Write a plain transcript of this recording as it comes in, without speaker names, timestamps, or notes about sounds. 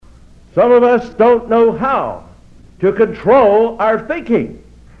Some of us don't know how to control our thinking.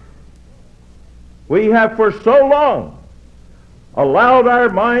 We have for so long allowed our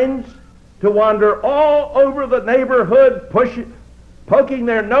minds to wander all over the neighborhood, poking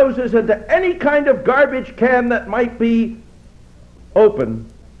their noses into any kind of garbage can that might be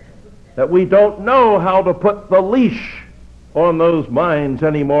open, that we don't know how to put the leash on those minds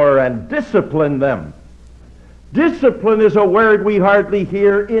anymore and discipline them. Discipline is a word we hardly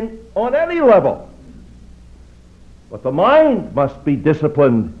hear on any level. But the mind must be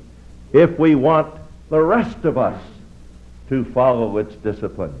disciplined if we want the rest of us to follow its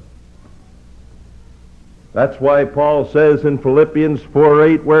discipline. That's why Paul says in Philippians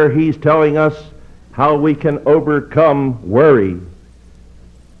 4:8, where he's telling us how we can overcome worry,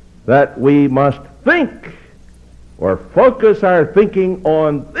 that we must think or focus our thinking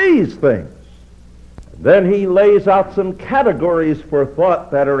on these things. Then he lays out some categories for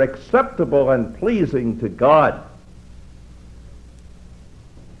thought that are acceptable and pleasing to God.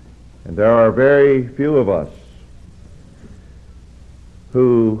 And there are very few of us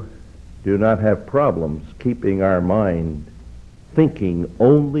who do not have problems keeping our mind thinking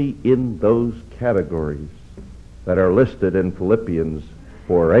only in those categories that are listed in Philippians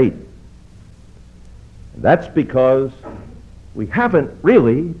 4:8. That's because we haven't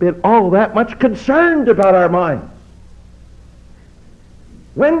really been all that much concerned about our minds.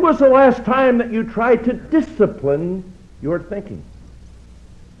 When was the last time that you tried to discipline your thinking?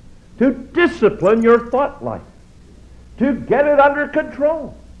 To discipline your thought life? To get it under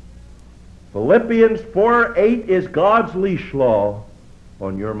control? Philippians 4:8 is God's leash law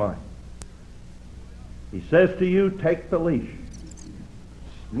on your mind. He says to you, take the leash.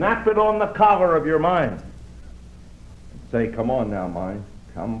 Snap it on the collar of your mind. Say, come on now, mind.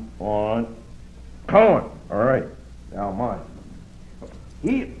 Come on. Come on. All right. Now, mind.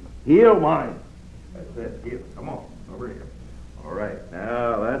 Heel, mind. That's it. Heel. Come on. Over here. All right.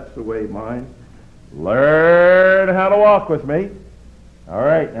 Now, that's the way, mind. Learn how to walk with me. All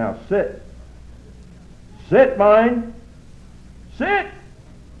right. Now, sit. Sit, mind. Sit.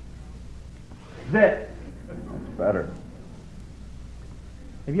 Sit. That's better.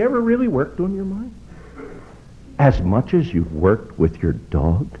 Have you ever really worked on your mind? As much as you've worked with your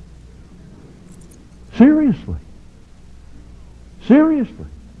dog? Seriously. Seriously.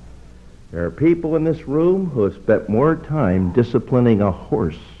 There are people in this room who have spent more time disciplining a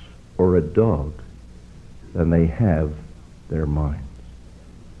horse or a dog than they have their minds.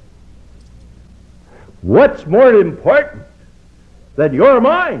 What's more important than your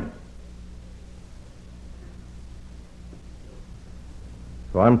mind?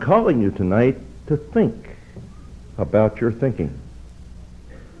 So I'm calling you tonight to think about your thinking.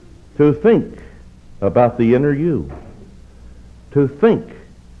 To think about the inner you. To think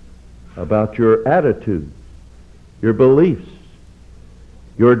about your attitudes, your beliefs,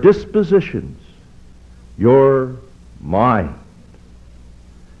 your dispositions, your mind.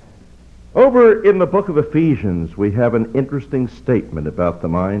 Over in the book of Ephesians, we have an interesting statement about the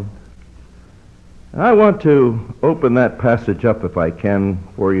mind. I want to open that passage up, if I can,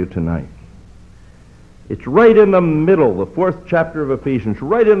 for you tonight. It's right in the middle, the 4th chapter of Ephesians,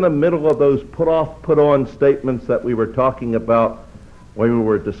 right in the middle of those put-off, put-on statements that we were talking about when we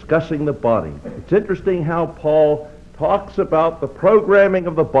were discussing the body. It's interesting how Paul talks about the programming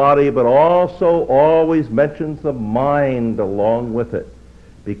of the body, but also always mentions the mind along with it,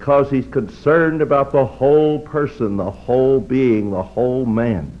 because he's concerned about the whole person, the whole being, the whole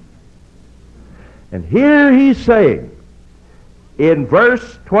man. And here he's saying, in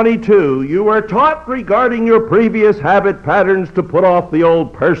verse 22, you were taught regarding your previous habit patterns to put off the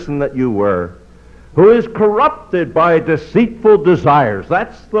old person that you were, who is corrupted by deceitful desires.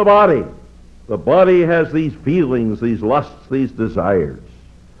 That's the body. The body has these feelings, these lusts, these desires,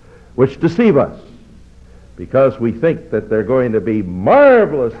 which deceive us, because we think that they're going to be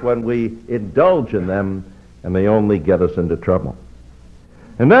marvelous when we indulge in them, and they only get us into trouble.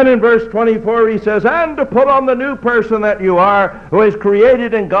 And then in verse 24 he says, and to put on the new person that you are, who is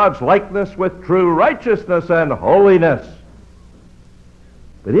created in God's likeness with true righteousness and holiness.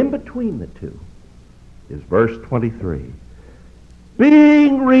 But in between the two is verse 23.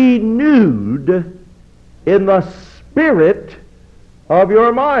 Being renewed in the spirit of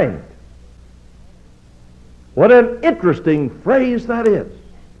your mind. What an interesting phrase that is.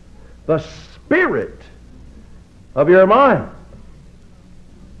 The spirit of your mind.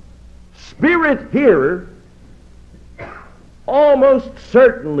 Spirit here almost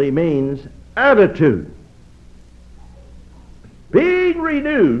certainly means attitude. Being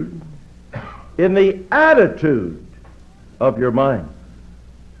renewed in the attitude of your mind.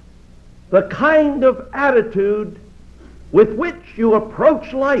 the kind of attitude with which you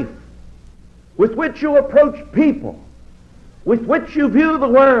approach life, with which you approach people, with which you view the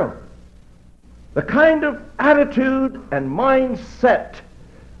world, the kind of attitude and mindset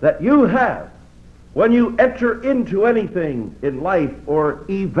that you have when you enter into anything in life or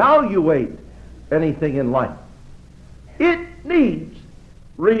evaluate anything in life. It needs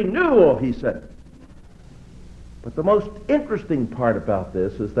renewal, he said. But the most interesting part about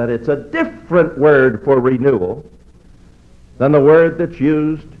this is that it's a different word for renewal than the word that's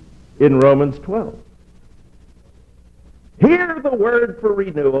used in Romans 12. Here the word for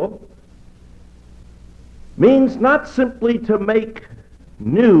renewal means not simply to make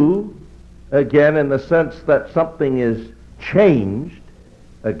new again in the sense that something is changed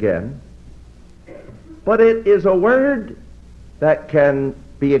again, but it is a word that can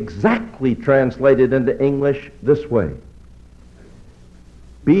be exactly translated into English this way: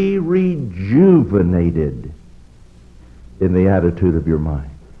 be rejuvenated in the attitude of your mind.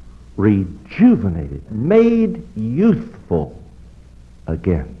 Rejuvenated, made youthful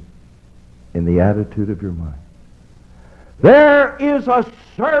again in the attitude of your mind. There is a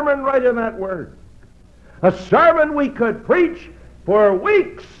sermon right in that word. A sermon we could preach for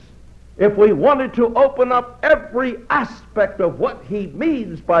weeks if we wanted to open up every aspect of what he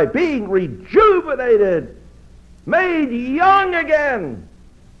means by being rejuvenated, made young again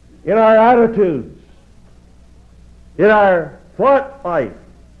in our attitudes, in our thought life,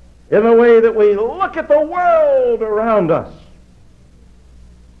 in the way that we look at the world around us.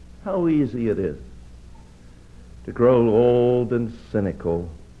 How easy it is to grow old and cynical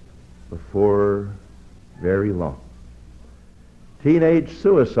before very long. Teenage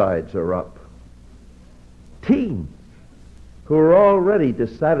suicides are up. Teens who are already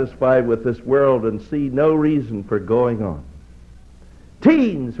dissatisfied with this world and see no reason for going on.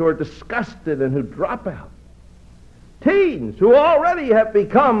 Teens who are disgusted and who drop out. Teens who already have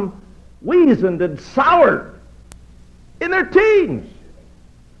become weazened and soured in their teens.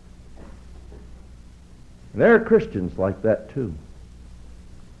 And there are Christians like that too.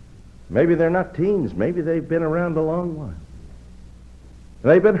 Maybe they're not teens. Maybe they've been around a long while.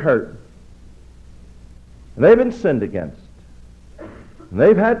 They've been hurt. And they've been sinned against. And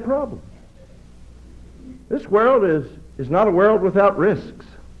they've had problems. This world is not a world without risks.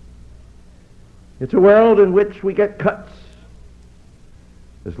 It's a world in which we get cuts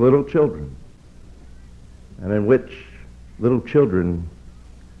as little children, and in which little children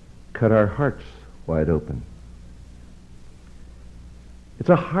cut our hearts wide open. It's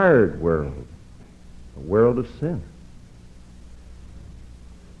a hard world, a world of sin.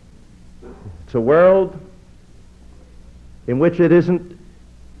 It's a world in which it isn't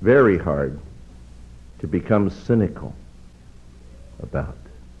very hard to become cynical about.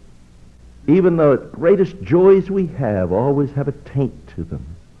 Even the greatest joys we have always have a taint to them.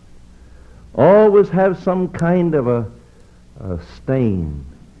 Always have some kind of a stain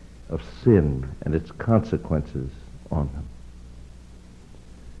of sin and its consequences on them.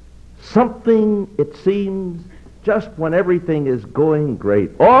 Something, it seems, just when everything is going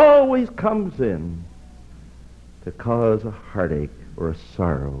great, always comes in to cause a heartache or a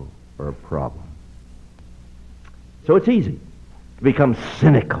sorrow or a problem. So it's easy to become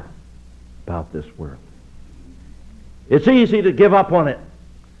cynical about this world. It's easy to give up on it,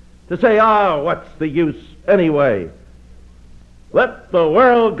 to say, what's the use anyway? Let the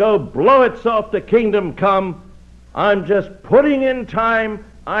world go blow itself to kingdom come. I'm just putting in time.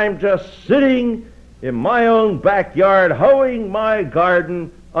 I'm just sitting in my own backyard, hoeing my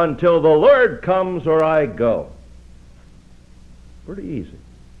garden until the Lord comes or I go. Pretty easy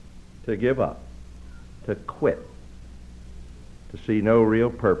to give up, to quit, to see no real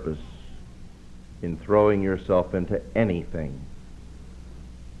purpose in throwing yourself into anything.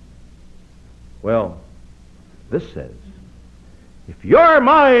 Well, this says, if your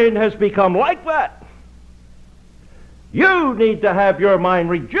mind has become like that, you need to have your mind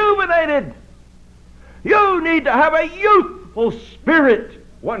rejuvenated. You need to have a youthful spirit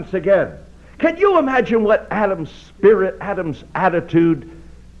once again. Can you imagine what Adam's spirit, Adam's attitude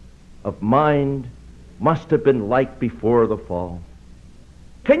of mind must have been like before the fall?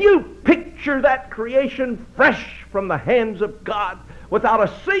 Can you picture that creation fresh from the hands of God, without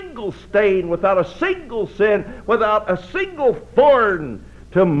a single stain, without a single sin, without a single thorn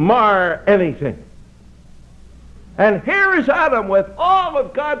to mar anything? And here is Adam with all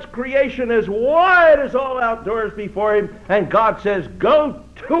of God's creation as wide as all outdoors before him, and God says, go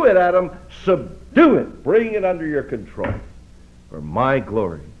to it, Adam, subdue it, bring it under your control for my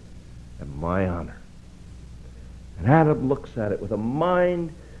glory and my honor. And Adam looks at it with a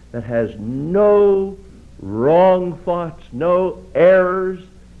mind that has no wrong thoughts, no errors.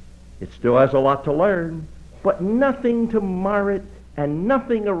 It still has a lot to learn, but nothing to mar it and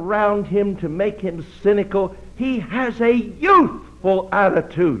nothing around him to make him cynical. He has a youthful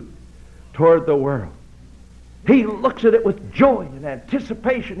attitude toward the world. He looks at it with joy and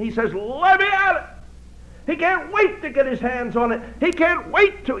anticipation. He says, let me at it. He can't wait to get his hands on it. He can't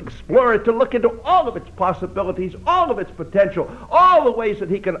wait to explore it, to look into all of its possibilities, all of its potential, all the ways that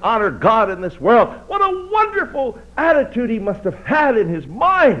he can honor God in this world. What a wonderful attitude he must have had in his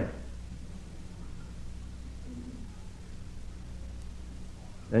mind.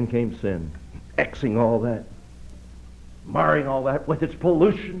 Then came sin, Xing all that, marring all that with its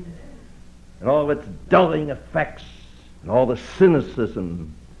pollution and all of its dulling effects and all the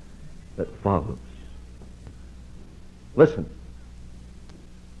cynicism that follows. Listen,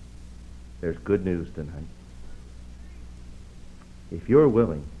 there's good news tonight. If you're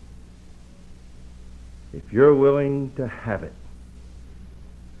willing to have it,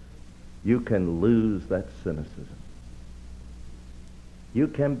 you can lose that cynicism. You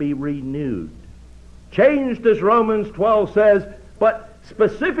can be renewed. Changed, as Romans 12 says, but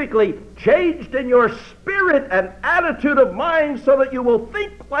specifically changed in your spirit and attitude of mind so that you will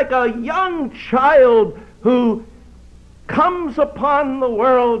think like a young child who comes upon the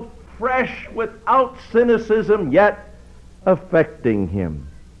world fresh, without cynicism yet affecting him.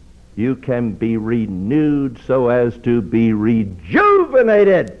 You can be renewed so as to be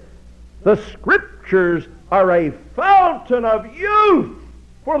rejuvenated. The Scriptures are a fountain of youth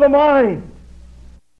for the mind.